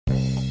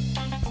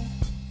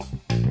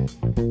Hey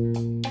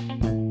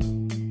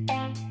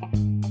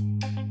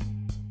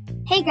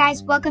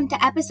guys, welcome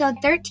to episode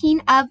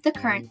 13 of The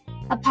Current,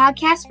 a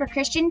podcast for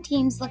Christian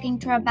teens looking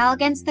to rebel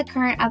against the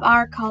current of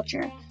our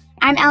culture.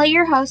 I'm Ellie,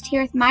 your host,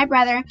 here with my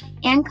brother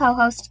and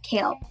co-host,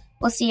 Caleb.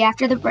 We'll see you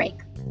after the break.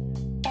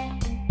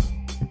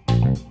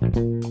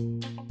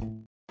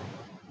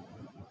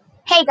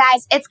 Hey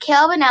guys, it's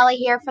Caleb and Ellie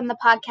here from the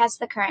podcast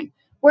The Current.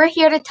 We're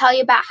here to tell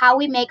you about how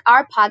we make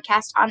our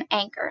podcast on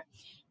Anchor.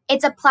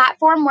 It's a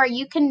platform where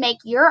you can make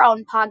your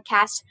own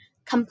podcast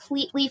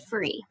completely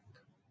free.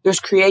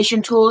 There's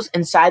creation tools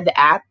inside the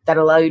app that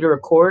allow you to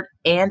record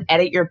and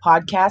edit your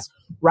podcast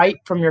right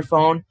from your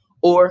phone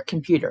or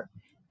computer.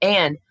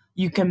 And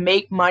you can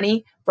make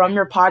money from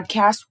your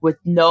podcast with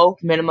no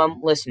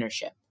minimum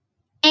listenership.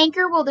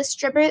 Anchor will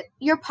distribute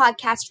your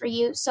podcast for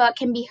you so it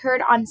can be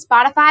heard on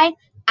Spotify,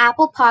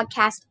 Apple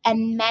Podcasts,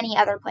 and many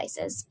other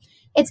places.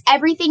 It's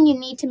everything you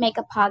need to make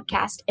a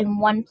podcast in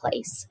one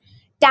place.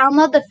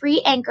 Download the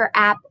free Anchor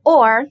app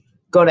or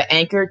go to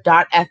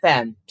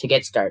anchor.fm to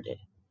get started.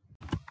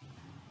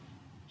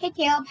 Hey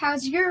Caleb,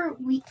 how's your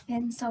week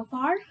been so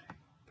far?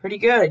 Pretty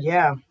good,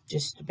 yeah.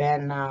 Just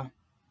been,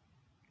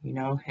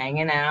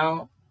 hanging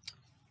out,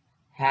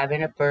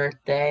 having a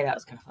birthday. That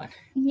was kind of fun.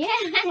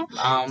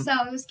 Yeah. So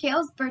it was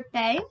Caleb's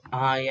birthday.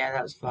 Yeah,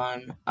 that was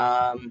fun.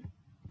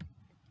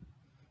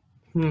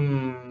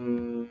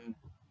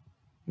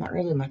 Not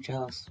really much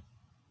else.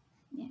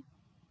 Yeah.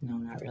 No,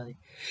 not really.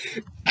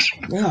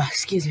 Oh,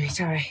 excuse me,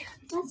 sorry.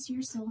 Bless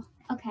your soul.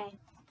 Okay.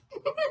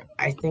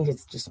 I think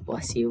it's just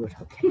bless you,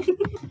 but okay.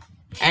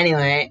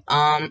 Anyway,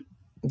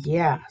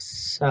 yeah,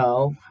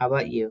 so, how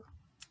about you?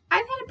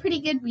 I've had a pretty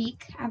good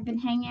week. I've been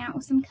hanging out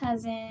with some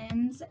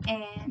cousins,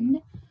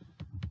 and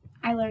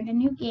I learned a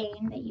new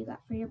game that you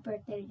got for your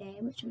birthday today,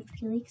 which was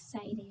really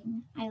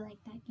exciting. I like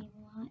that game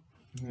a lot.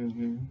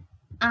 Mm-hmm.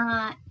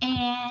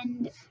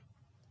 And,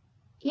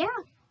 yeah,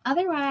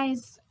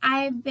 otherwise,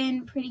 I've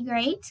been pretty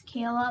great.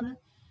 Caleb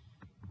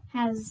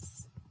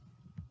has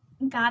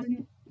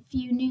gotten a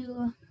few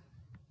new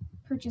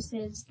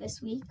purchases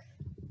this week.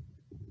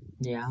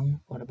 Yeah,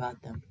 what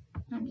about them?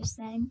 I'm just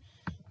saying.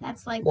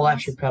 That's like. Well, I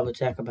should probably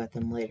talk about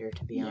them later,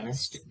 to be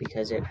honest,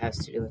 because it has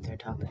to do with our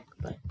topic.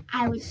 But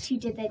I too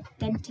did the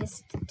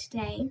dentist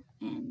today,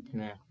 and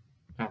yeah,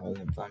 that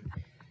wasn't fun.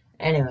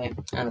 Anyway,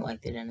 I don't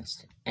like the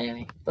dentist.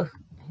 Anyway,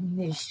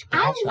 they just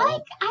scratch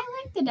I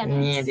like the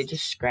dentist. Yeah, they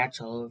just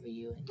scratch all over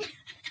you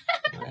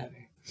and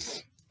whatever.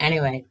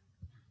 Anyway,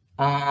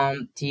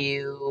 do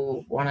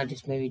you want to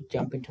just maybe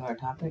jump into our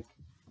topic?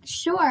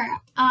 Sure.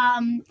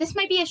 This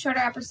might be a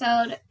shorter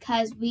episode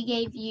because we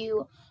gave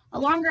you a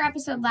longer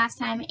episode last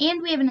time,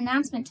 and we have an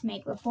announcement to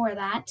make before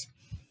that.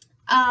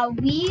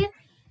 Due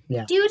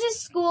to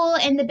school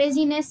and the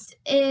busyness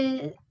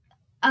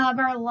of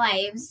our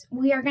lives,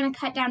 we are going to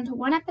cut down to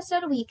one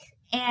episode a week,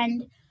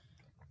 and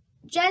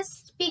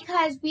just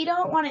because we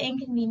don't want to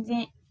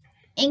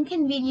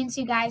inconvenience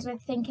you guys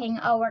with thinking,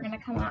 oh, we're going to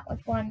come out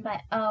with one, but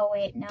oh,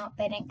 wait, no,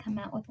 they didn't come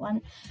out with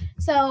one.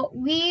 So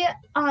we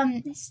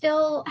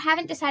still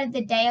haven't decided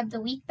the day of the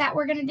week that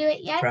we're going to do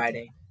it yet.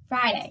 Friday.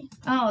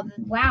 Oh,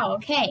 wow,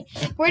 okay.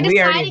 We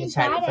already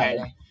decided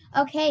Friday.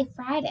 Okay,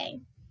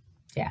 Friday.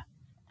 Yeah.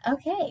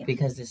 Okay.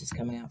 Because this is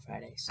coming out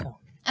Friday, so.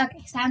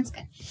 Okay, sounds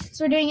good.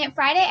 So we're doing it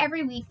Friday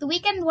every week. The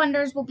weekend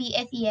wonders will be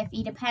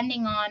iffy,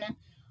 depending on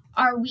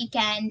our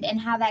weekend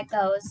and how that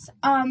goes.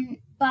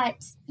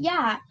 But,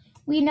 yeah.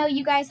 We know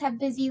you guys have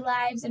busy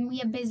lives, and we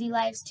have busy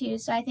lives too,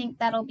 so I think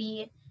that'll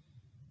be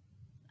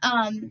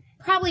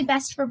probably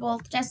best for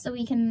both, just so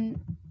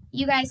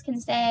you guys can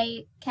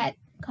stay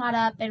caught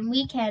up, and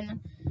we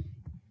can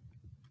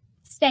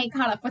stay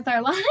caught up with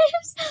our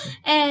lives,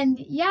 and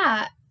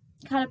yeah,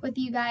 caught up with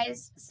you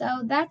guys.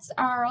 So that's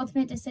our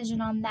ultimate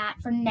decision on that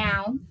for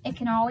now. It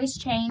can always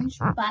change,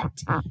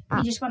 but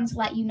we just wanted to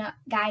let you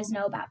guys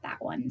know about that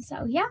one.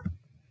 So yeah.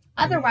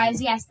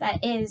 Otherwise, yes,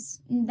 that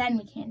is. Then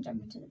we can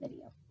jump into the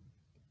video.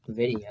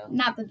 Video?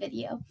 Not the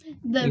video.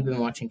 You've been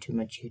watching too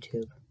much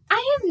YouTube.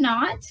 I have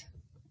not.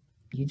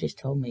 You just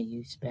told me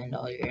you spend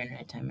all your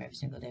internet time every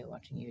single day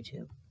watching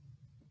YouTube.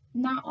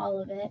 Not all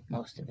of it.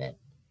 Most of it.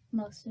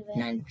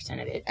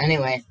 90% of it.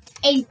 Anyway.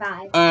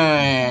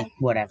 85.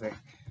 Whatever.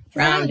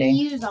 Rounding. I don't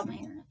use all my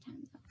internet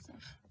time. So.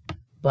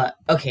 But,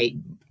 okay,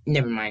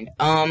 never mind.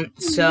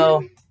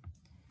 So,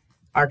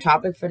 our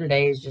topic for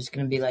today is just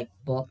going to be, like,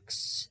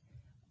 books,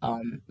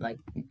 like,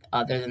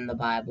 other than the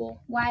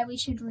Bible. Why we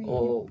should read.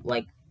 Or,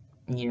 like,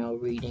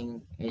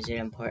 reading, is it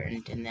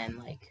important? And then,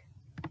 like,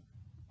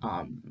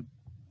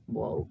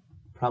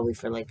 probably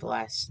for, like, the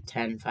last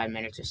 5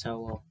 minutes or so,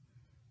 we'll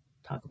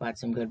talk about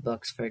some good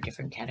books for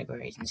different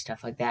categories and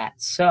stuff like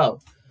that. So,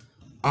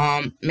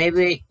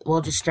 maybe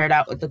we'll just start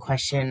out with the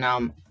question,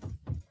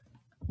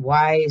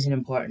 why is it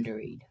important to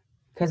read?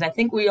 Because I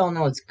think we all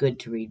know it's good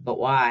to read, but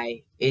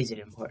why is it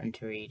important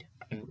to read?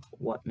 And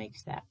what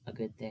makes that a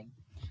good thing?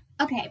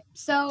 Okay,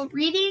 so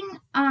reading,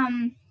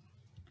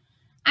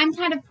 I'm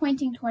kind of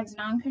pointing towards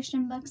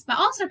non-Christian books, but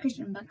also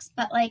Christian books,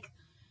 but, like,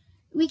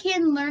 we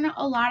can learn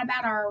a lot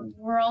about our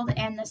world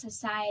and the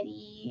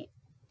society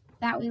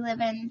that we live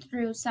in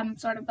through some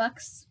sort of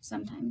books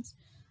sometimes.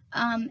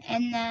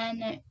 And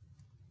then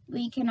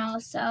we can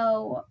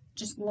also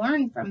just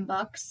learn from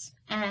books,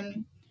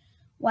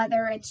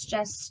 whether it's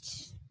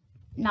just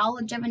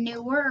knowledge of a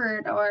new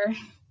word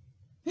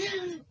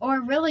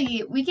or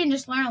really we can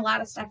just learn a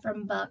lot of stuff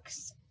from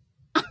books.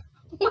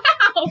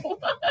 Wow.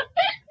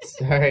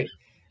 Sorry.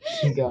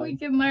 Keep We going.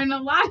 can learn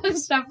a lot of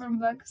stuff from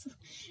books,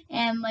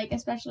 and like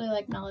especially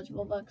like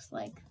knowledgeable books,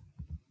 like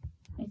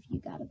if you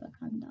got a book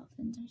on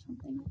dolphins or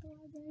something at the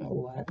library. Oh,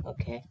 what?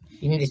 Okay.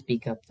 You need to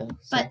speak up though.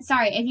 So. But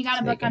sorry, if you got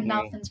So a they book on can hear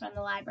you. dolphins from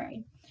the library,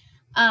 you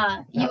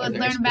Are would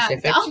there learn about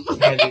specifics?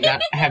 dolphins.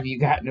 Have you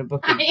gotten a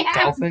book of I have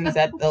dolphins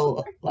at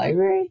the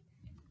library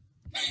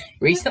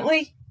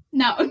recently?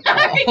 No, not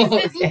Oh,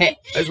 recently. okay.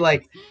 I was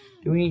like,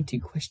 do we need to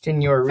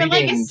question your For, like,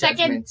 a reading second-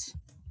 judgments?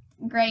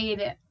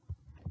 Grade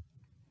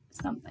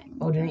something.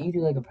 Oh, didn't you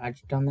do like a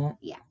project on that?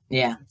 Yeah.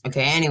 Yeah.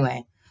 Okay.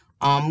 Anyway,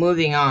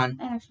 moving on.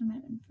 That actually might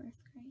have been 4th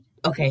grade.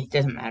 Okay, it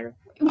doesn't matter.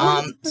 What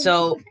was first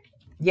So grade?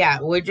 yeah,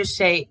 we'll just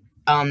say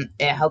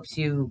it helps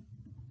you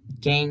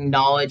gain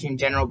knowledge in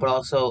general, but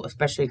also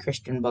especially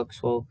Christian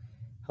books will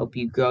help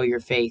you grow your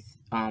faith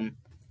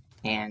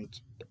and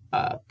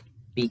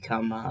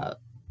become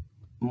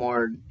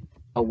more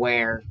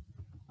aware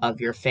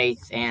of your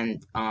faith,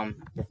 and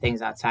the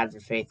things outside of your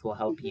faith will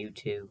help you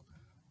to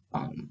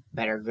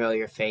better grow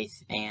your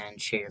faith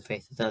and share your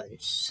faith with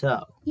others.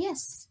 So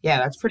Yes. yeah,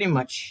 that's pretty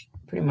much.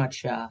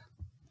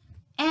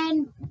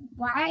 And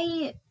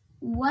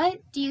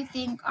what do you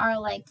think are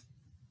like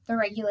the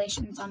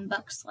regulations on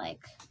books?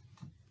 Like,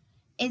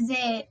 is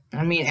it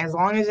I mean, as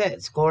long as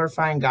it's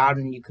glorifying God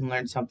and you can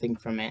learn something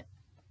from it,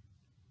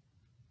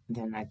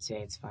 then I'd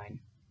say it's fine.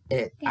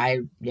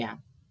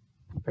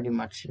 Pretty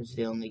much is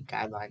the only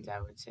guidelines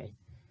I would say.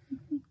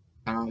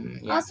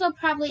 Yeah. also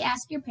probably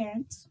ask your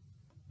parents?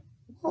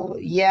 Well,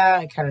 yeah,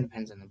 it kind of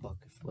depends on the book,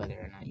 whether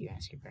or not you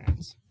ask your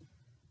parents.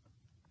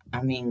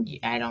 I mean,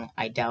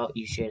 I doubt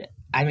you should.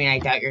 I mean, I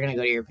doubt you're going to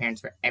go to your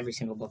parents for every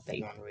single book that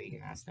you want to read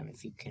and ask them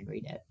if you can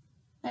read it.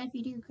 But if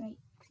you do, great.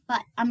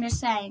 But I'm just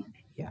saying.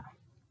 Yeah.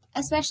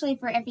 Especially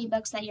for iffy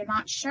books that you're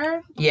not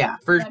sure, Yeah,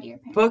 for go to your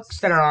parents. books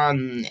that are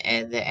on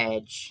the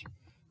edge,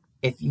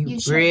 if you You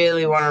should.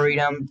 really want to read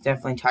them,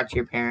 definitely talk to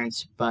your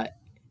parents. But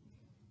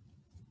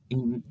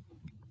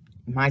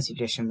my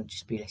suggestion would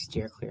just be to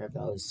steer clear of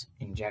those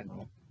in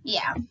general.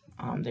 Yeah.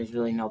 There's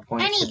really no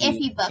point. Any to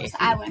be iffy books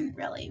I wouldn't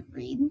really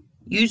read.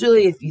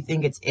 Usually, if you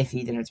think it's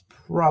iffy, then it's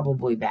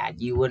probably bad.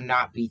 You would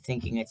not be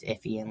thinking it's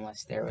iffy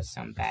unless there was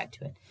some bad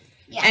to it.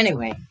 Yeah.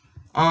 Anyway,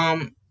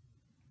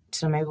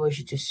 so maybe we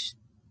should just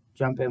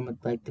jump in with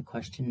like the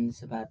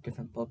questions about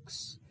different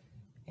books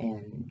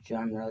and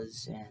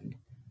genres and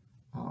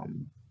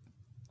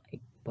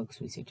like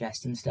books we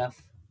suggest and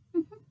stuff.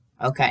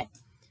 Mm-hmm. Okay,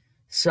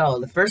 so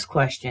the first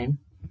question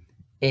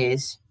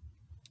is,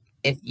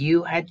 if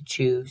you had to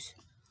choose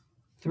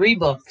 3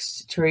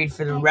 books to read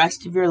for the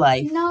rest of your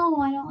life. No,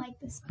 I don't like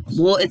this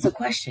question. Well, it's a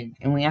question,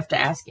 and we have to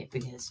ask it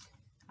because,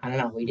 I don't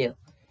know, we do.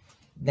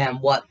 Then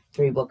what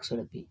 3 books would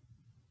it be?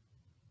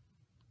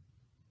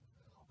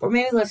 Or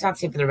maybe let's not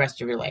say for the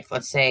rest of your life.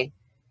 Let's say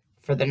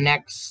for the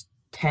next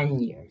 10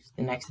 years,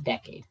 the next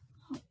decade.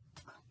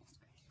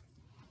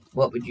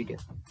 What would you do?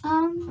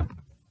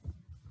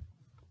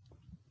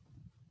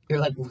 You're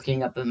like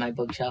looking up at my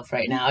bookshelf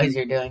right now as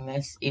you're doing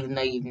this, even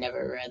though you've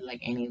never read like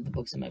any of the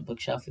books on my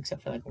bookshelf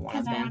except for like one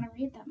of Because I them. want to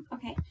read them.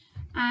 Okay.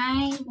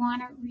 I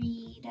want to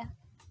read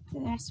for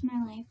the rest of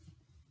my life.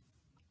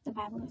 The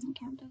Bible doesn't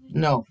count, does it?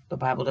 No, the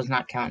Bible does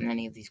not count in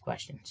any of these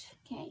questions.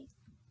 Okay.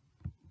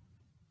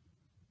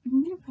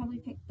 I'm going to probably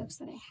pick books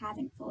that I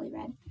haven't fully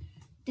read.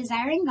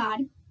 Desiring God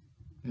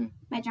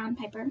by John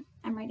Piper.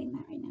 I'm writing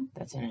that right now.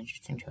 That's an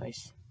interesting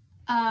choice.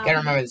 Gotta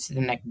remember, this is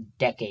the next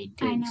decade,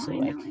 too. I know, so I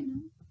know.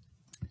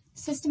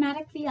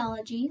 Systematic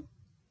Theology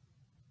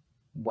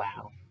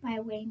Wow. by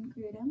Wayne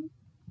Grudem.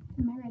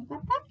 Am I right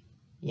about that?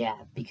 Yeah,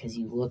 because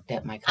you looked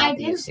at my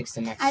copy of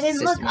Systematic I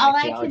didn't look. All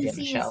I Theology can on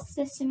the see shelf. is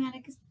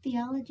Systematic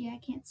Theology. I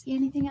can't see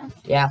anything else.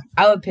 Yeah,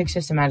 I would pick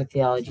Systematic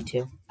Theology,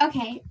 too.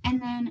 Okay,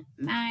 and then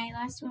my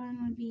last one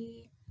would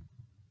be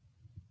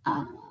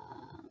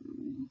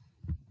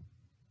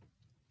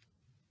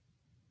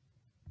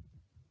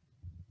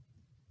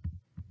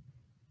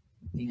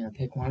You gonna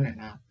pick one or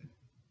not?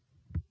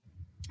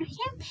 I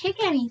can't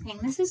pick anything.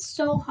 This is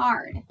so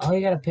hard. All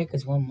you gotta pick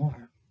is one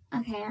more.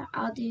 Okay,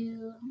 I'll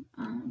do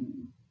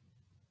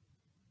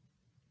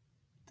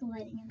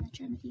Delighting in the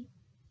Trinity.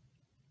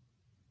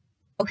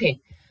 Okay.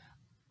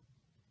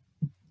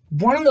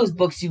 One of those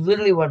books you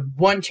literally read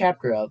one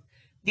chapter of.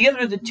 The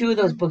other, the 2 of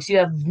those books, you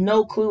have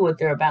no clue what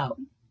they're about.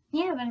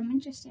 Yeah, but I'm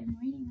interested in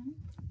reading them.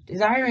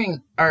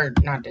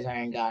 Not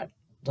Desiring God.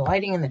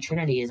 Delighting in the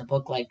Trinity is a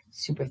book like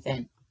super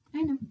thin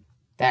I know.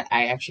 that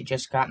I actually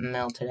just got in the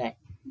mail today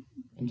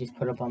and just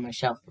put up on my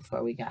shelf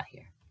before we got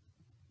here.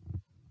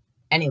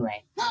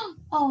 Anyway,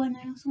 Oh, and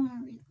I also want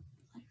to read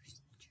Letters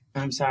to the Church.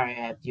 I'm sorry,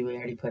 you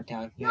already put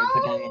down. You already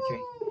put down your 3.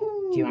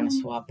 Do you want to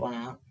swap one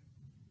out?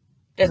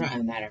 Doesn't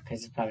really matter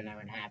because it's probably never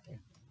gonna happen.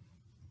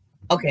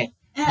 Okay,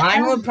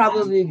 Mine would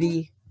probably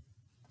be,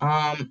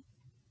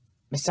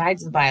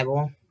 besides the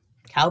Bible,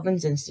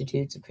 Calvin's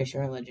Institutes of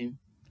Christian Religion.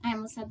 I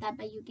almost said that,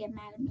 but you get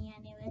mad at me.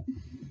 I knew it.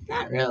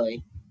 Not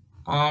really.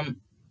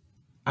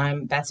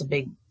 That's a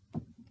big.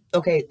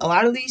 Okay, a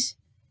lot of these.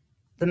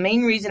 The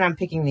main reason I'm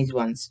picking these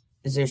ones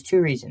is there's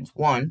two reasons.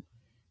 One,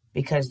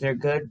 because they're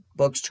good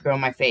books to grow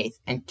my faith,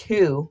 and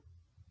two,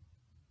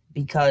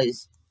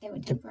 because They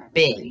would they're take forever to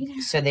big,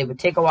 read. so they would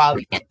take a while.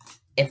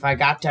 If I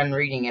got done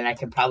reading it, I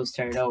could probably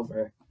start it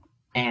over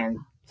and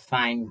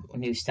find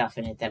new stuff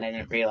in it that I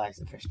didn't realize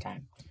the first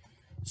time.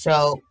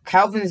 So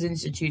Calvin's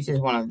Institutes is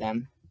one of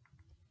them.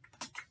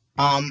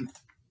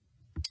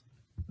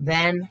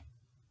 Then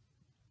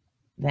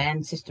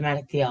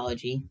Systematic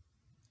Theology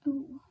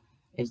Ooh.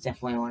 is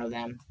definitely one of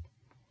them.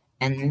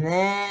 And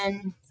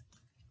then,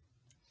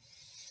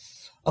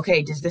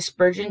 okay, does the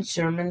Spurgeon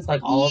sermons,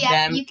 like all of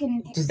them, You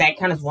can does that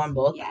count as one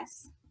book?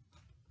 Yes.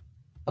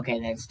 Okay,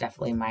 that's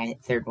definitely my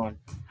third one.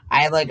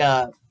 I have like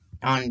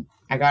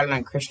I got it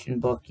on Christian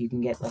Book. You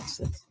can get like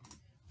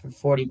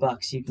for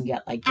 $40. You can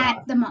get like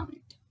At the moment.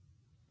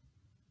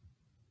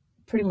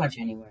 pretty much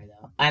anywhere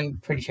though. I'm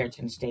pretty sure it's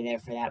gonna stay there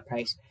for that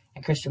price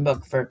at Christian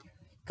Book.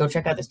 Go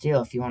check out this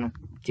deal if you want to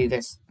do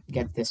this,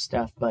 get this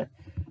stuff. But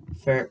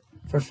for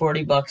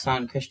 $40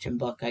 on Christian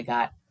Book, I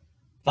got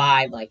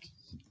 5 like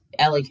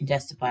Ellie can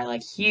testify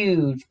like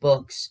huge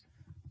books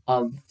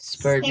of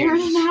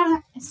Spurgeon.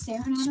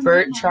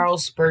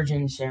 Charles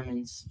Spurgeon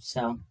sermons.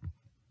 So,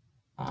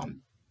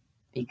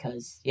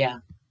 because yeah,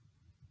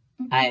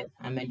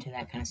 I'm into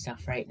that kind of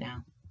stuff right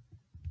now,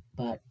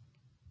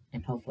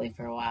 and hopefully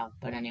for a while.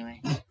 But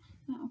anyway,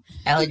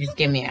 Ellie just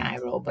gave me an eye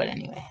roll. But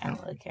anyway, I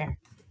don't really care.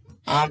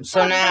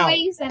 So now.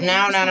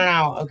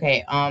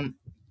 Okay.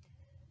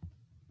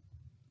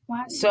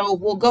 Why? So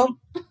we'll go.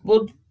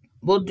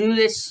 We'll do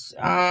this.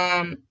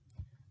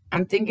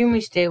 I'm thinking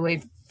we stay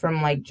away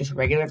from like just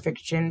regular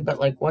fiction, but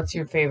like, what's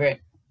your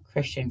favorite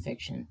Christian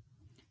fiction?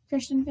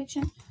 Christian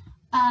fiction.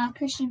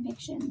 Christian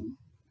fiction.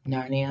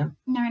 Narnia.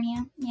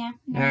 Yeah.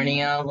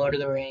 Narnia, Lord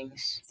of the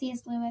Rings.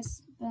 C.S.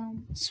 Lewis.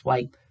 Boom.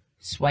 Swipe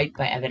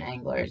by Evan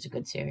Angler is a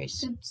good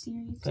series. Good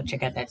series. Go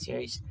check out that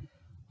series.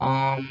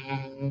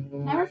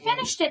 Never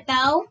finished it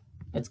though.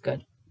 It's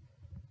good.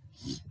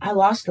 I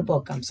lost the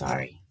book. I'm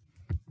sorry.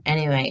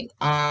 Anyway,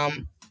 They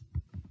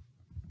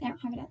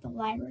don't have it at the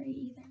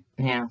library either.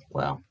 yeah.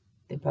 Well,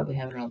 they probably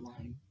have it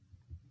online.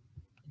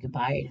 You could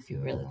buy it if you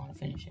really want to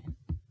finish it.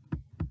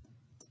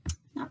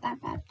 Not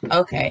that bad.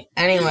 Okay.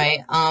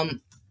 Anyway,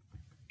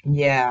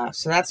 yeah.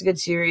 So that's a good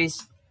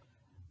series.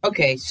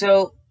 Okay.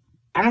 So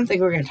I don't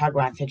think we're gonna talk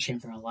about fiction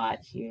for a lot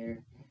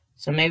here.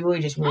 So maybe we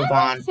just move I like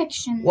on.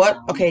 fiction. What?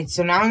 Though. Okay.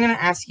 So now I'm gonna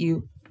ask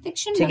you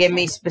Fiction. to give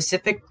me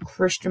specific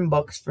Christian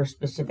books for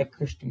specific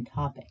Christian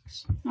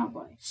topics. Oh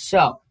boy.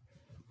 So,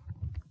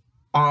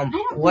 I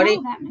don't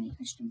know that many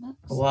Christian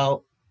books.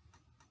 Well,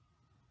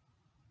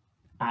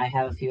 I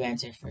have a few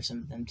answers for some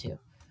of them too.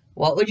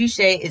 What would you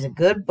say is a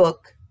good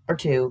book or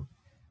two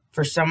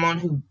for someone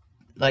who,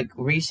 like,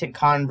 recent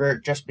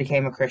convert, just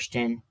became a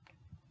Christian,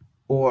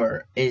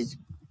 or is,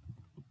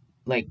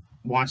 like,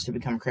 wants to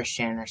become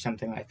Christian or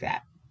something like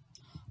that?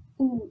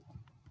 Ooh.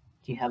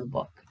 Do you have a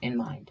book in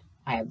mind?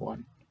 I have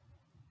one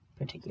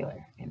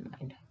particular in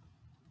mind.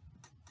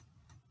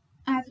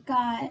 I've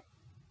got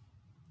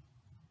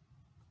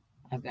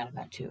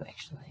about 2,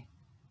 actually.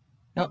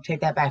 Nope,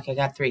 take that back. I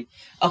got 3.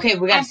 Okay,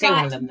 we gotta say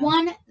one of them.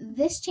 One,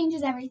 This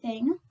Changes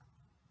Everything.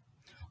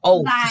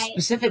 Oh,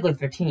 specifically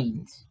for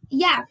teens.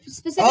 Yeah,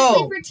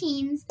 specifically for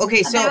teens.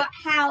 Okay, so about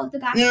how the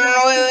gospel.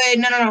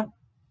 No.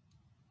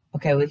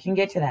 Okay, we can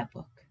get to that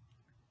book,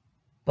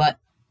 but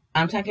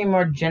I'm talking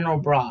more general,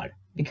 broad,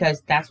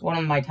 because that's one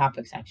of my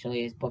topics.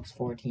 Actually, is books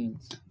for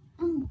teens.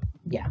 Oh.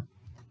 Yeah.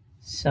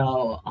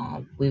 So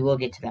we will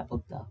get to that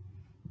book though,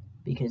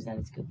 because that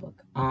is a good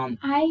book.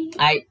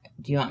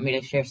 Do you want me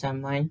to share some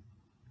of mine?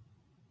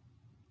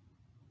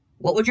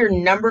 What would your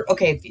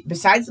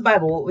besides the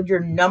Bible, what would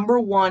your number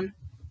 1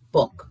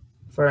 book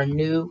for a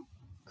new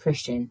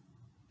Christian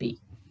be?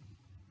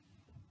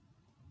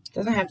 It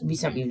doesn't have to be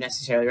something you've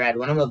necessarily read.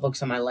 One of the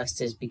books on my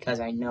list is Because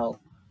I Know.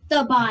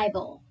 The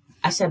Bible.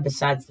 I said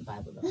besides the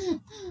Bible,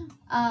 though.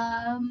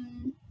 I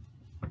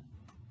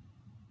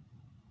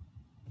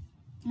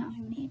don't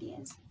have any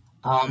ideas.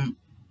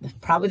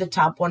 Probably the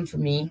top one for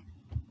me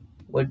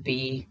would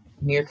be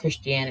Mere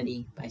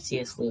Christianity by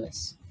C.S.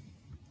 Lewis.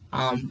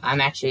 I'm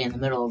actually in the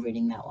middle of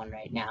reading that one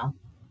right now.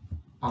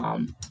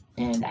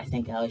 And I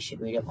think Ellie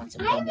should read it once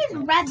I'm I done with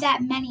haven't it. read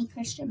that many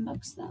Christian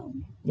books, though.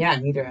 Yeah,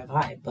 neither have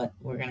I, but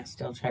we're going to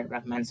still try to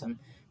recommend some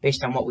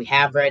based on what we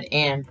have read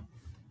and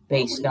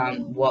based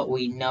on what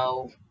we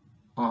know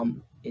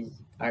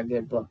are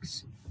good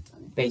books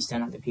based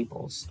on other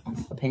people's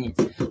opinions.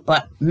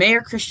 But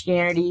Mere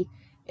Christianity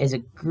is a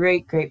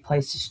great, great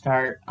place to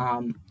start.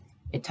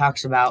 It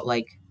talks about,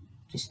 like,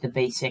 just the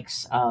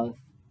basics of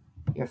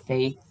your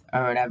faith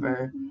or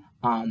whatever,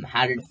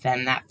 how to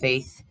defend that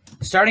faith.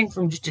 Starting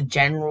from just a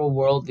general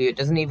worldview, it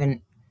doesn't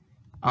even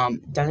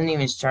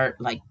start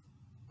like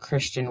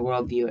Christian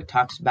worldview. It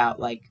talks about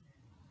like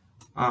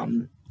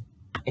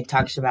it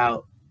talks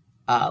about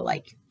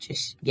like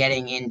just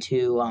getting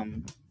into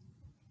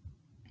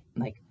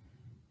like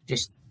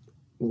just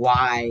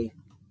why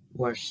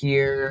we're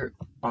here,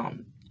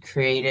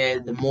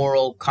 created the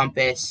moral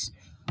compass,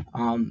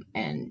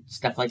 and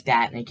stuff like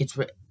that. And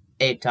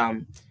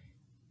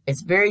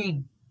it's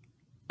very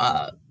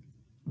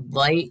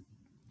light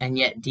and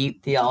yet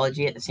deep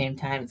theology at the same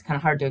time. It's kind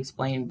of hard to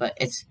explain, but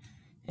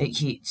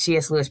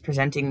C.S. Lewis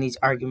presenting these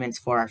arguments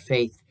for our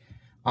faith.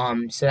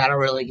 So that'll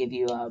really give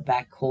you a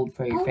back hold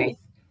for your faith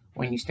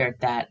when you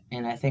start that,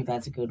 and I think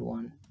that's a good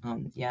one.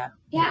 Yeah.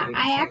 Yeah,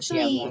 I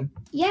actually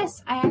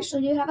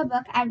do have a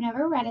book. I've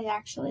never read it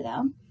actually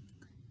though.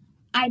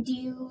 I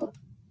do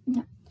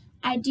have.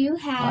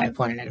 Oh, I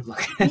pointed at a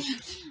book.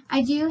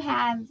 I do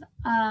have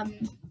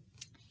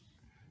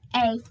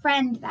a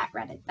friend that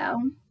read it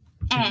though,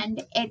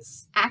 and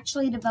it's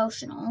actually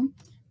devotional,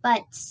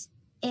 but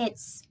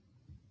it's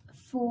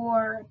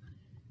for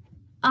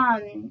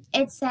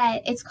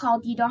it's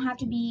called "You Don't Have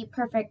to Be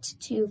Perfect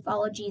to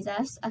Follow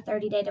Jesus," a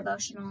 30-day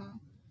devotional.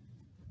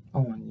 Oh,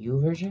 on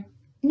YouVersion?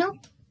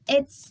 Nope,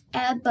 it's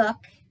a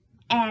book,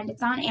 and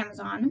it's on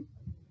Amazon.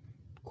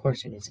 Of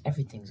course it is.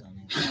 Everything's on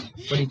Amazon.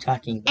 What are you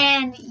talking about?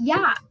 And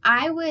yeah,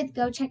 I would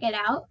go check it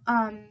out.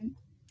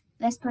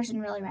 This person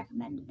really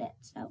recommended it,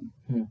 so.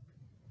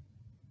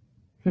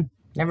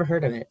 Never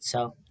heard of it,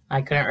 so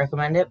I couldn't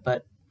recommend it,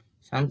 but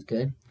sounds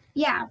good.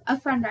 Yeah, a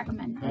friend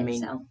recommended it,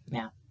 so.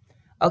 Yeah.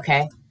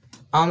 Okay.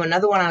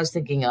 Another one I was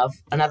thinking of,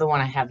 another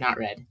one I have not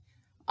read,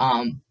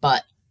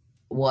 but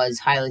was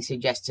highly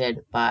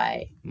suggested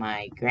by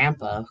my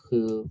grandpa,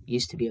 who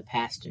used to be a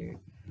pastor,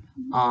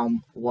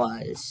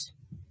 was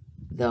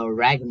the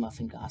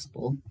Ragamuffin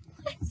Gospel.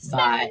 What does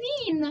that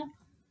mean?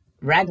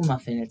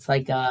 Ragamuffin, it's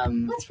like,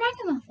 What's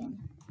Ragamuffin?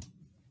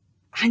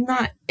 I'm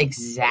not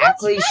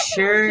exactly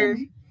sure.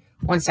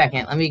 One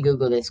second, let me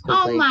Google this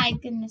quickly. Oh my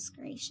goodness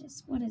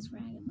gracious, what is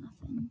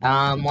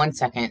Ragamuffin? 1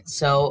 second.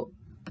 So,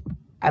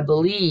 I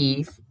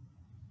believe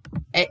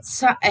it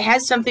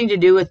has something to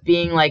do with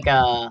being like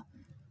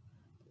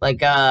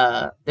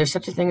there's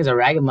such a thing as a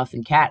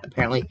ragamuffin cat,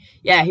 apparently.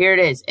 Yeah, here it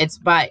is. It's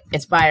by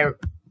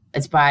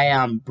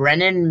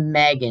Brennan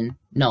Manning.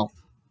 No.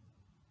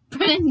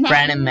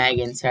 Brennan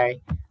Manning,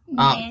 sorry.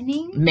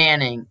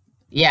 Manning.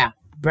 Yeah,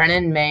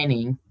 Brennan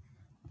Manning.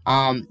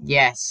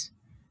 Yes.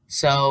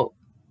 So,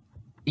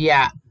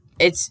 yeah,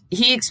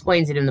 he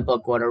explains it in the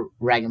book what a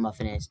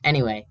ragamuffin is.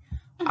 Anyway,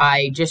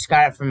 I just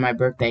got it for my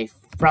birthday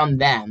from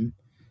them,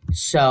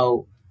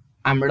 so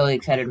I'm really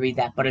excited to read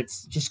that. But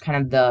it's just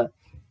kind of the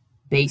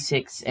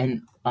basics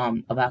and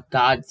about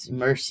God's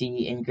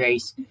mercy and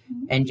grace,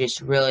 and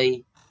just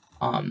really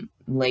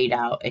laid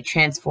out. It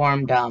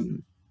transformed.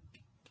 I'm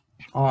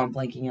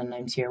blanking on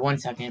names here. 1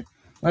 second.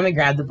 Let me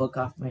grab the book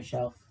off my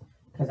shelf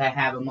because I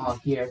have them all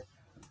here.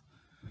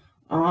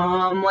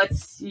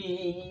 Let's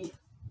see.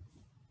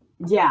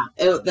 Yeah,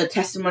 the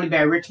Testimony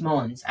by Rich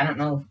Mullins. I don't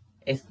know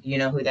if you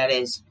know who that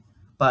is,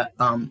 but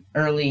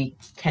early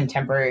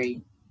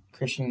contemporary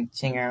Christian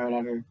singer or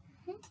whatever.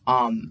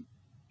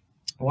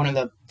 One of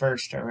the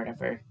first or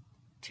whatever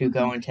to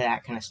go into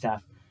that kind of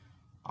stuff.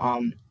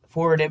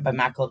 Forwarded by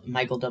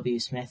Michael W.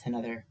 Smith,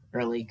 another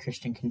early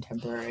Christian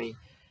contemporary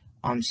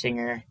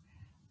singer.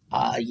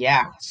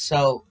 Yeah,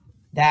 so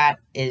that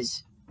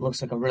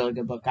looks like a really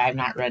good book. I have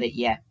not read it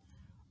yet.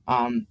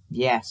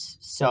 Yes,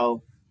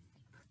 so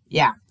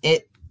yeah,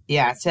 it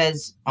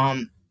says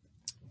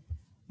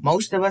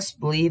most of us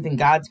believe in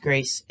God's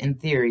grace in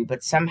theory,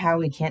 but somehow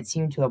we can't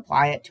seem to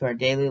apply it to our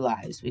daily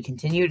lives. We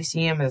continue to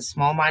see him as a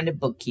small-minded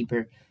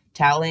bookkeeper,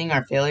 tallying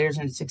our failures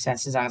and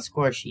successes on a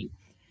score sheet.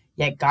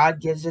 Yet God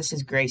gives us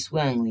his grace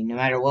willingly, no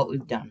matter what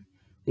we've done.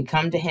 We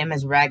come to him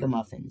as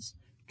ragamuffins,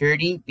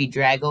 dirty,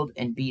 bedraggled,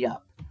 and beat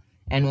up.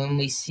 And when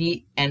we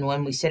sit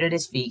at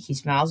his feet, he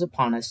smiles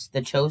upon us,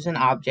 the chosen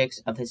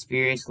objects of his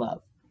furious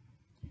love.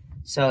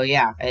 So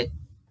yeah,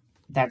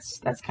 that's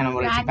kind of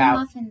what it's about.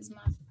 Ragamuffins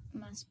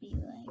must be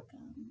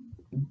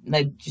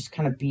like just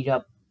kind of beat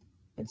up.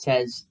 It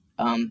says,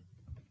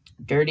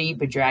 dirty,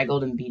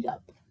 bedraggled, and beat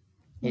up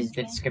is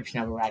the description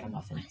of a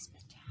ragamuffin. What is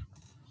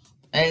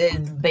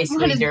bedraggled?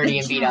 Basically dirty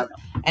and beat up.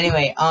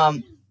 Anyway,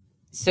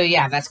 so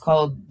yeah, that's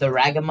called The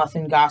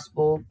Ragamuffin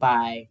Gospel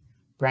by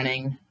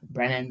Brennan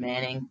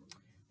Manning.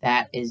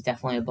 That is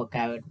definitely a book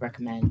I would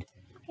recommend.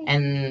 Okay.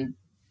 And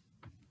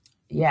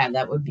yeah,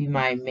 that would be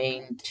my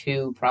main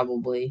two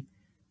probably.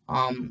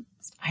 I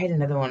had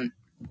another one,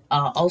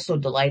 also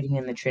Delighting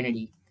in the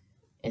Trinity.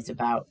 It's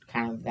about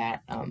kind of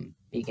that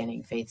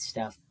beginning faith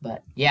stuff.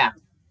 But yeah.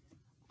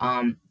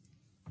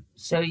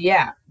 So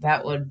yeah,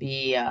 that would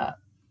be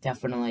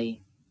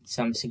definitely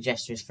some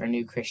suggestions for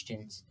new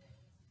Christians.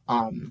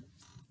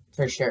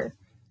 For sure.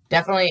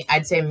 Definitely,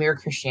 I'd say Mere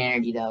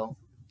Christianity, though,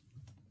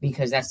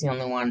 because that's the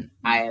only one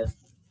I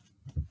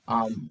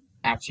have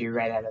actually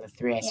read out of the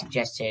three I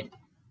suggested.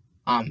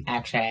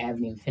 Actually, I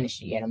haven't even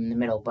finished it yet. I'm in the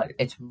middle, but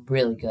it's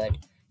really good.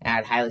 And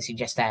I'd highly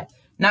suggest that.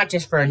 Not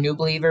just for a new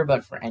believer,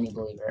 but for any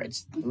believer.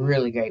 It's a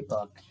really great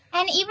book.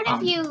 And even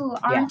if you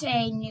aren't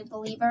a new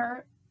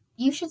believer,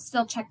 you should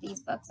still check these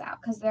books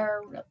out because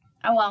they're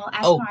Oh, well,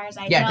 as far as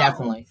I know. Yeah,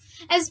 definitely.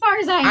 As far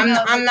as I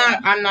know.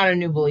 I'm not a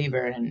new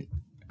believer, and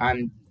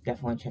I'm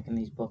definitely checking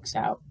these books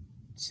out.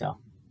 So.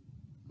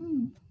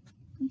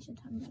 We should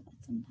talk about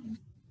that sometime.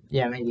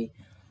 Yeah, maybe.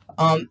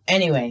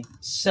 Anyway,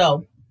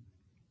 so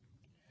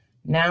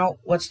now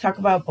let's talk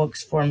about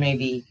books for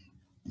maybe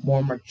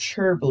more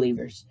mature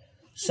believers.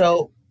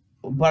 So,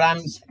 but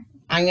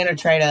I'm gonna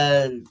try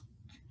to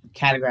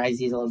categorize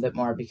these a little bit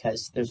more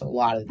because there's a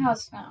lot of these. I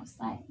was gonna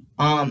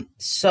say.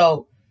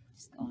 So,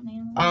 Just going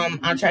in.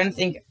 I'm trying to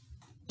think.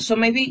 So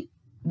maybe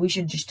we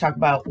should just talk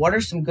about what are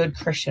some good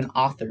Christian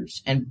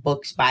authors and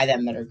books by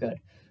them that are good.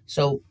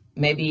 So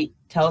maybe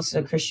tell us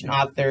a Christian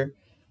author.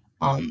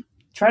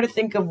 Try to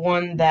think of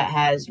one that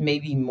has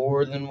maybe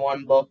more than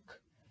one book.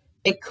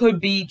 It could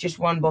be just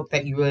one book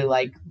that you really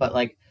like, but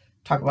like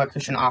talk about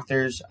Christian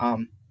authors,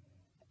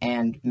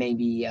 and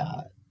maybe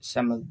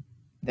some of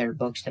their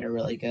books that are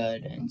really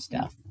good and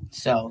stuff.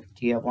 So,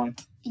 do you have one?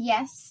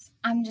 Yes,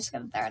 I'm just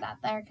gonna throw it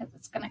out there because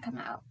it's gonna come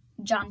out.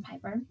 John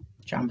Piper.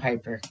 John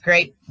Piper,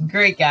 great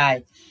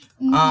guy.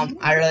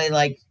 I really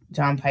like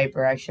John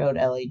Piper. I showed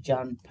Ellie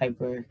John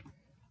Piper,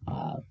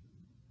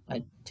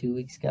 like 2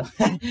 weeks ago.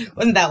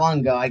 Wasn't that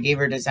long ago. I gave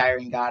her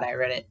Desiring God. I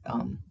read it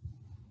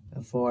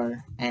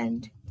before,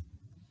 and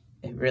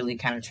it really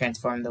kind of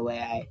transformed the way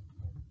I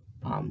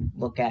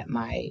look at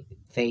my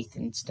faith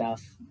and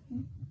stuff.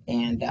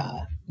 And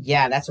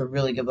yeah, that's a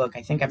really good book.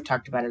 I think I've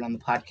talked about it on the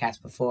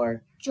podcast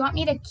before. Do you want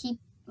me to keep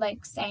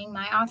like saying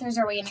my authors,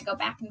 or are we gonna go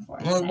back and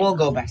forth? We'll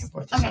go back and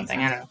forth or something.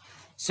 I don't know.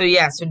 So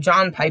yeah, so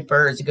John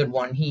Piper is a good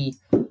one. He,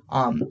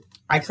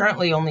 I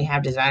currently only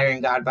have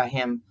Desiring God by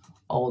him,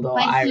 although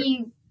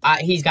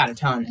he's got a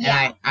ton,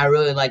 yeah. And I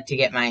really like to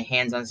get my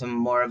hands on some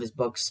more of his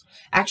books.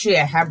 Actually,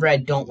 I have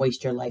read Don't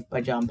Waste Your Life by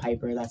John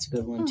Piper. That's a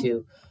good one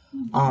too.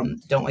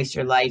 Don't Waste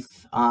Your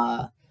Life.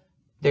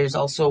 There's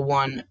also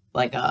one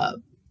like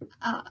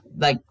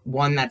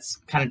one that's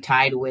kind of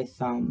tied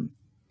with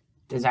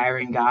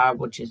Desiring God,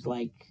 which is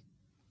like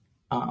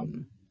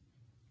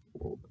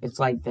it's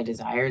like the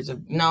desires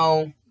of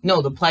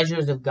the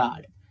pleasures of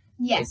God.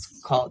 Yes,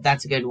 it's called.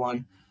 That's a good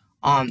one.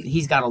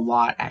 He's got a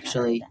lot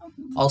actually.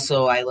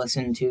 Also, I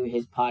listen to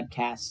his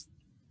podcast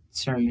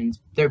sermons.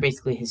 They're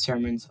basically his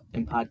sermons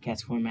in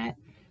podcast format.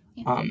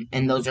 Yeah.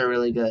 And those are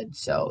really good.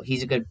 So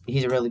he's a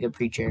really good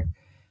preacher.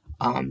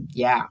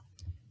 Yeah.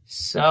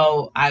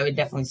 So I would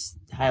definitely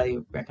highly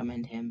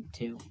recommend him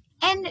too.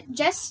 And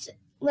just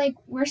like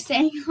we're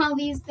saying all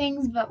these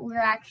things, but we're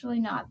actually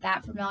not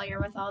that familiar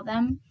with all of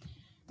them.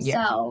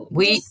 Yeah. So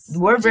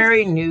we're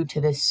very new to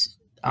this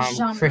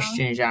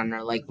Christian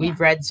genre. Like we've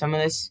read some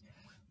of this,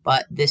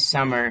 but this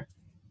summer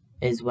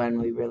is when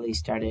we really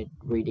started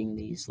reading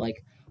these.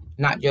 Like,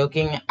 not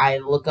joking, I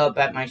look up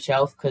at my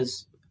shelf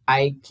because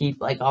I keep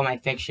like all my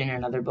fiction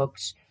and other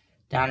books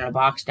down in a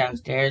box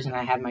downstairs, and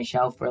I have my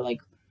shelf for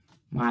like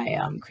my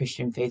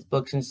Christian faith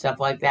books and stuff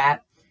like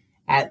that.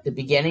 At the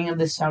beginning of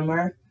the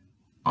summer,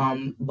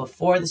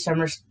 before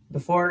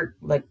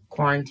like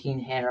quarantine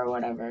hit or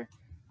whatever,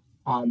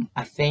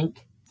 I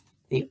think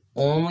the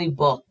only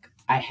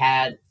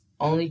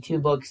two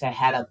books I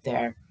had up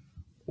there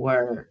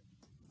were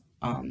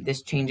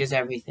This Changes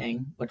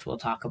Everything, which we'll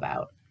talk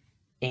about,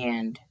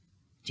 and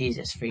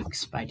Jesus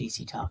Freaks by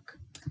DC Talk.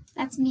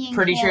 That's me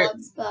and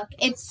Caleb's book.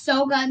 It's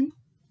so good.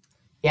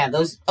 Yeah,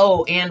 those.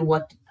 Oh, and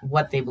what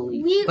they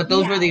believe. But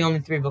those were the only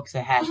 3 books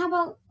I had. How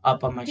about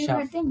up on my shelf?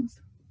 Hard Things?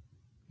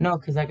 No,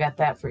 because I got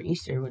that for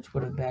Easter, which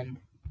would have been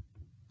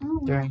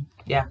during.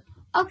 Yeah.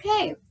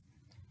 Okay.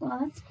 Well,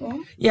 that's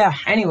cool. Yeah.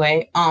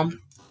 Anyway,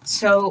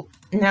 so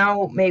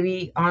now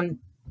maybe I'm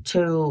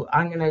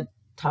gonna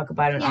talk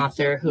about an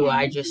author who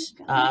I just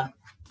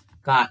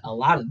got a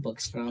lot of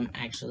books from.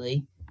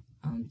 Actually,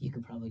 you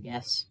could probably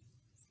guess.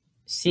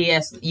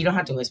 You don't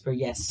have to whisper.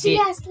 Yes.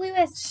 C.S.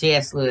 Lewis.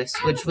 C.S. Lewis,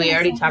 which we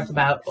already talked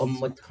about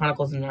with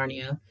Chronicles of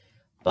Narnia,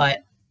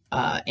 but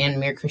and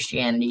Mere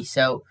Christianity.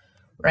 So,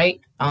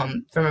 right,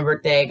 for my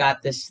birthday, I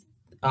got this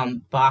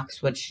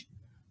box, which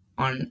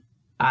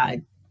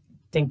I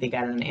think they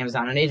got it on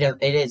Amazon, and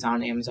it is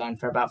on Amazon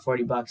for about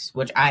 $40,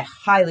 which I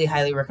highly,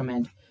 highly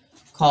recommend.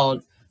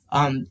 Called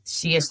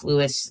C.S.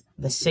 Lewis: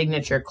 The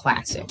Signature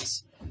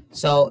Classics.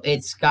 So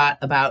it's got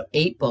about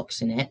 8 books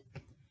in it,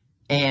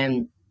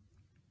 and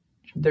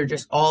they're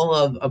just all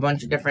of a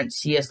bunch of different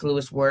C.S.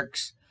 Lewis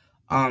works.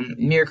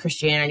 Mere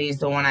Christianity is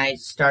the one I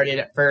started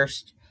at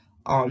first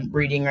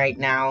reading right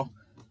now.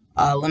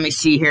 Let me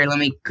see here. Let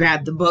me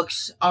grab the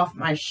books off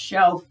my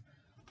shelf.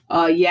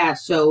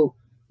 So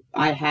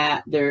I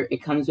have there.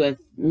 It comes with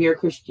Mere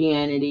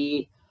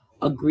Christianity,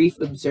 A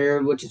Grief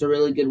Observed, which is a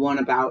really good one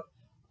about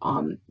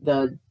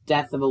the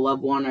death of a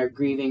loved one or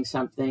grieving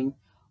something.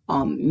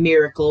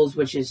 Miracles,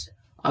 which is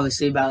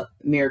obviously about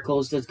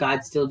miracles. Does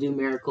God still do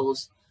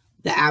miracles?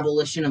 The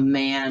Abolition of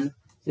Man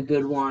is a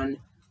good one.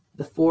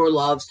 The Four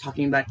Loves,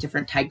 talking about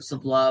different types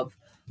of love,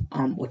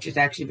 which is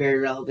actually very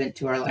relevant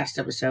to our last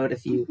episode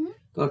if you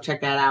go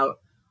check that out.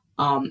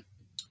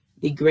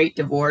 The Great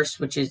Divorce,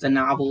 which is the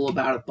novel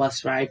about a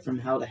bus ride from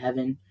hell to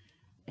heaven.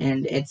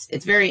 And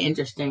it's very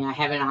interesting. I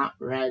haven't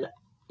read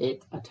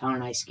it a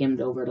ton. I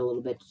skimmed over it a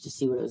little bit to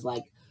see what it was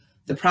like.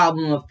 The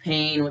Problem of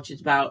Pain, which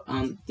is about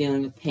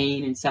dealing with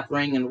pain and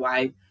suffering and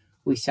why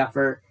we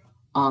suffer.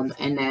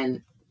 And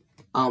then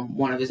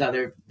one of his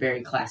other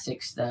very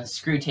classics, the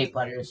Screwtape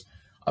Letters,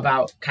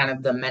 about kind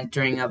of the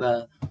mentoring of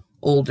a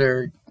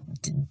older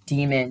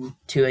demon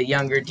to a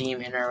younger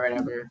demon or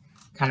whatever,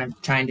 kind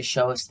of trying to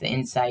show us the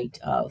insight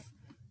of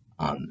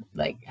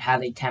like how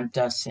they tempt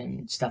us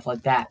and stuff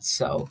like that.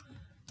 So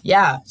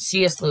yeah,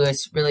 C.S.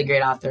 Lewis, really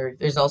great author.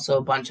 There's also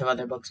a bunch of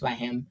other books by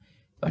him,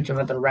 a bunch of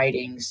other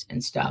writings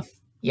and stuff.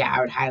 Yeah,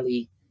 I would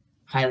highly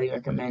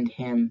recommend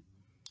him.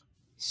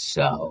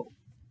 So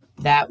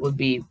that would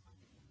be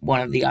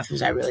one of the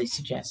authors I really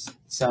suggest.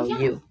 So Yeah.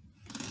 you.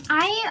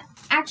 I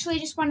actually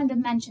just wanted to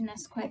mention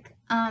this quick.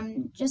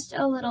 Just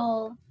a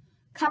little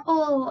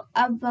couple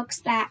of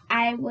books that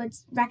I would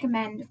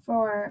recommend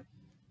for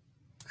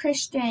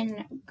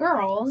Christian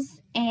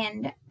girls,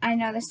 and I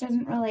know this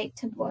doesn't relate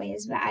to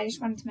boys, but I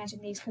just wanted to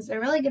mention these because they're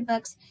really good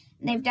books,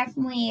 and they've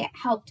definitely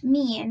helped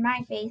me in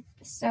my faith,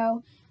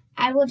 so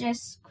I will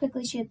just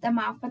quickly shoot them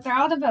off. But they're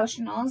all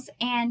devotionals,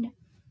 and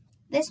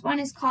this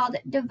one is called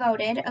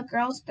Devoted, A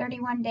Girl's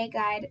 31-Day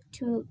Guide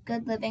to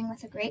Good Living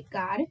with a Great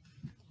God,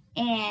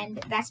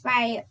 and that's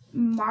by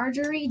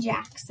Marjorie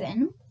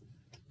Jackson.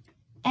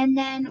 And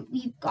then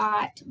we've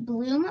got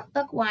Bloom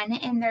Book 1,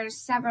 and there's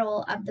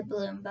several of the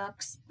Bloom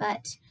books,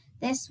 but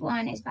this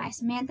one is by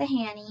Samantha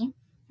Haney,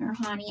 or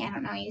Honey, I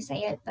don't know how you say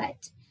it,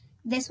 but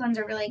this one's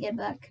a really good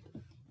book.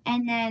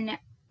 And then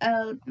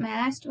my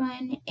last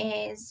one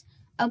is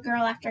A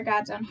Girl After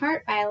God's Own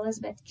Heart by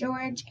Elizabeth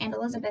George, and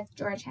Elizabeth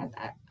George has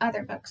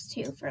other books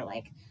too for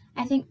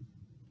I think,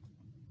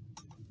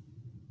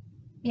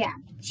 yeah,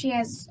 she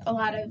has a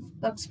lot of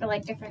books for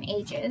different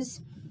ages.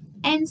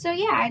 And so,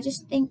 yeah, I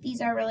just think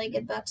these are really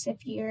good books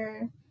if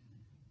you're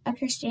a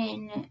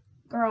Christian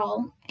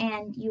girl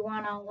and you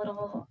want a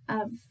little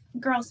of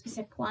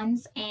girl-specific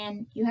ones.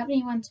 And do you have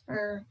any ones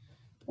for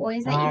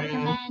boys that you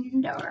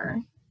recommend?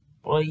 Or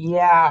Well,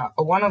 yeah,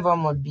 one of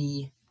them would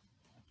be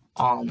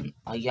A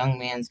Young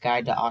Man's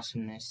Guide to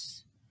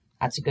Awesomeness.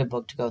 That's a good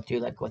book to go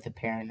through, with a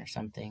parent or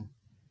something.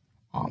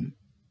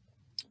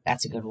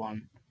 That's a good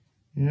one.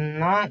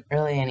 Not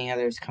really any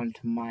others come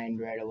to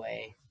mind right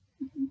away.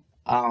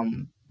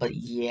 Mm-hmm. But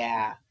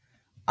yeah.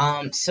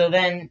 So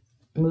then,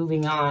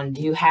 moving on,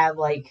 do you have,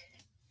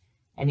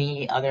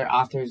 any other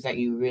authors that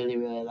you really,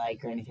 really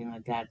like or anything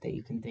like that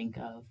you can think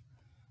of?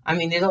 I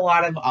mean, there's a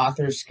lot of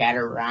authors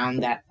scattered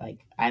around that,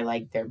 I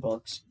like their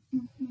books.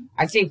 Mm-hmm.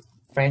 I'd say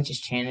Francis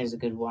Chan is a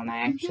good one.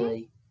 I'm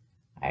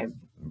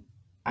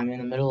in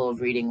the middle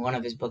of reading one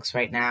of his books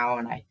right now,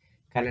 and I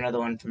got another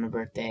one for my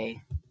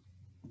birthday.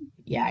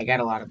 Yeah, I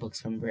got a lot of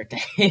books for my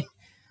birthday.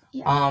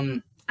 Yeah.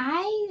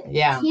 I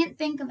can't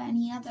think of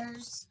any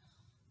others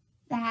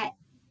that.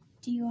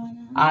 Do you want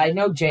to? I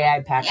know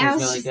J.I. Packer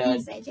is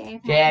really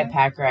good. J.I.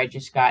 Packer, I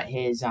just got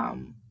his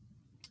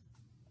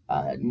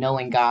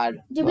Knowing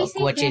God book,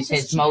 which is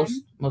his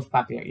most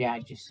popular. Yeah, I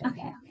just said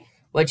okay.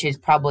 Which is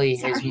probably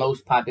his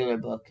most popular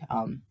book.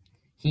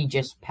 He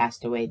just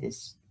passed away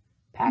this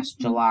past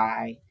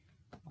July,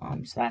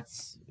 so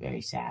that's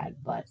very sad.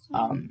 But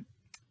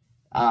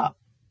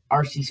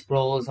R.C.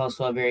 Sproul is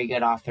also a very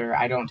good author.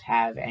 I don't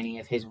have any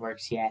of his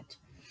works yet.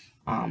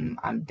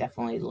 I'm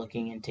definitely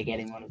looking into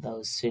getting one of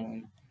those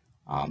soon.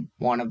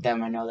 One of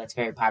them I know that's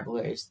very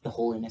popular is The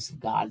Holiness of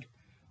God.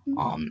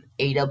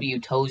 A.W.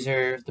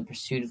 Tozer, The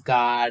Pursuit of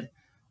God.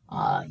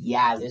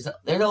 Yeah, there's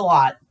a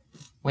lot.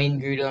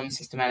 Wayne Grudem,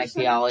 Systematic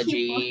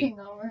Theology.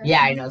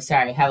 Yeah, I know.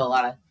 Sorry, I have a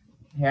lot of.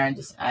 Here, I'm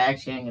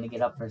gonna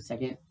get up for a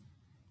second.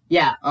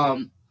 Yeah.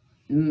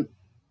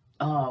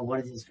 What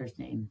is his first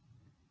name?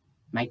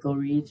 Michael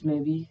Reeves,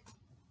 maybe.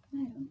 I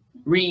don't know.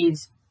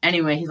 Reeves.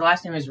 Anyway, his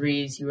last name is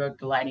Reeves. He wrote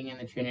Delighting in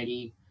the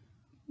Trinity.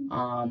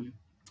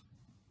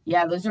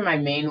 Yeah, those are my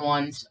main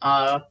ones.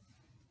 That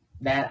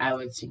I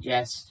would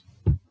suggest.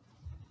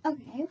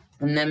 Okay.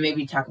 And then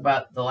maybe talk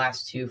about the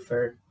last two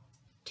for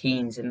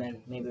teens, and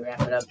then maybe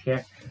wrap it up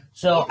here.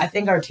 So I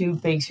think our two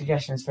big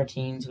suggestions for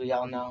teens, we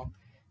all know,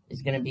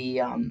 is going to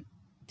be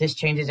This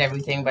Changes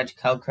Everything by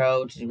Jaquel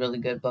Crowe, which is a really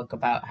good book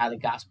about how the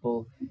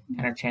gospel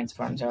kind of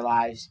transforms our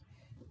lives.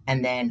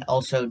 And then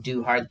also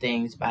Do Hard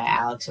Things by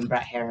Alex and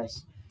Brett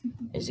Harris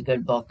is a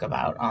good book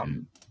about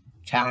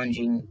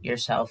challenging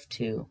yourself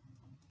to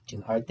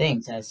do hard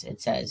things, as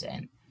it says,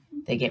 and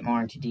they get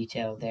more into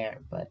detail there.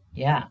 But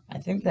yeah, I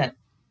think that's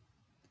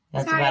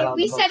about all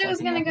the books. We said it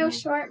was going to go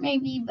short,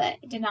 maybe, but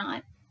it did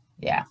not.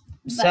 Yeah.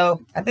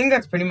 So I think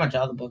that's pretty much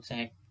all the books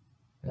I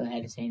really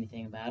had to say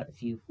anything about.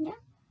 If you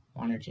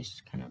want to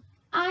just kind of.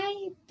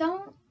 I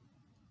don't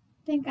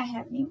think I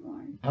have any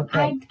more.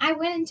 Okay. I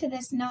went into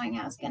this knowing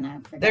I was going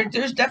to forget.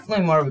 There's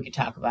definitely more we could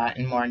talk about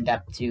and more in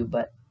depth too,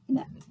 but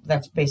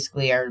that's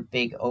basically our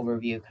big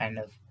overview kind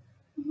of.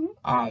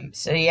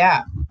 So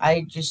yeah,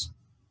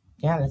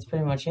 that's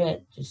pretty much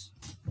it. Just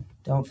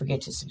don't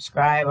forget to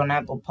subscribe on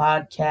Apple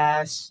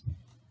Podcasts,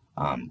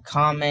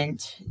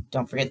 comment.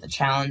 Don't forget the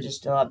challenge is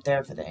still up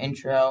there for the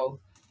intro.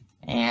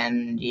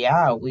 And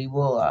yeah, we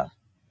will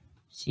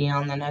see you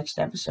on the next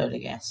episode, I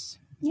guess.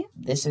 Yeah.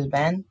 This has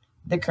been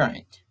The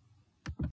Current.